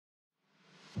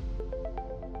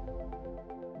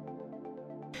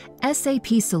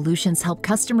SAP solutions help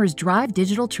customers drive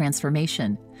digital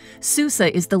transformation. SUSE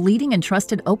is the leading and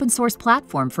trusted open-source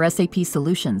platform for SAP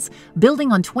solutions,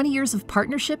 building on 20 years of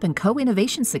partnership and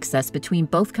co-innovation success between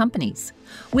both companies.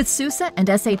 With SUSE and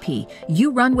SAP,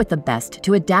 you run with the best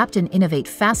to adapt and innovate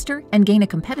faster and gain a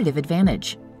competitive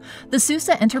advantage. The SUSE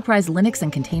Enterprise Linux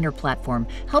and Container Platform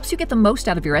helps you get the most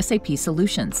out of your SAP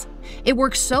solutions. It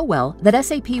works so well that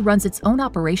SAP runs its own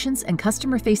operations and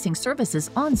customer-facing services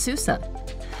on SUSE.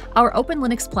 Our Open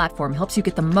Linux platform helps you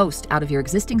get the most out of your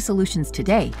existing solutions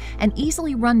today and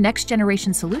easily run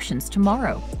next-generation solutions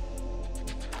tomorrow.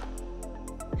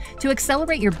 To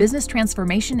accelerate your business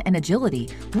transformation and agility,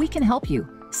 we can help you.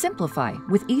 Simplify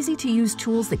with easy-to-use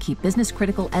tools that keep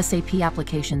business-critical SAP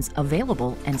applications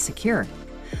available and secure.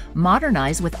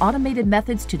 Modernize with automated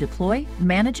methods to deploy,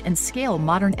 manage, and scale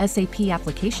modern SAP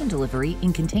application delivery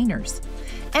in containers.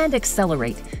 And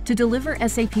accelerate to deliver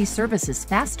SAP services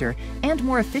faster and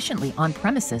more efficiently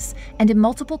on-premises and in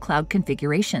multiple cloud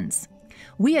configurations.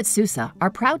 We at SUSE are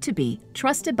proud to be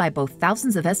trusted by both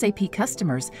thousands of SAP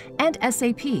customers and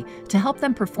SAP to help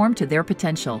them perform to their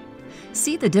potential.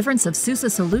 See the difference of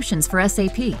SUSE solutions for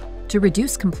SAP to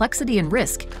reduce complexity and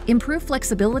risk, improve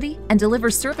flexibility, and deliver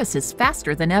services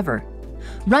faster than ever.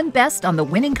 Run best on the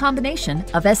winning combination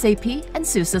of SAP and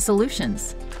SUSE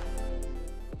solutions.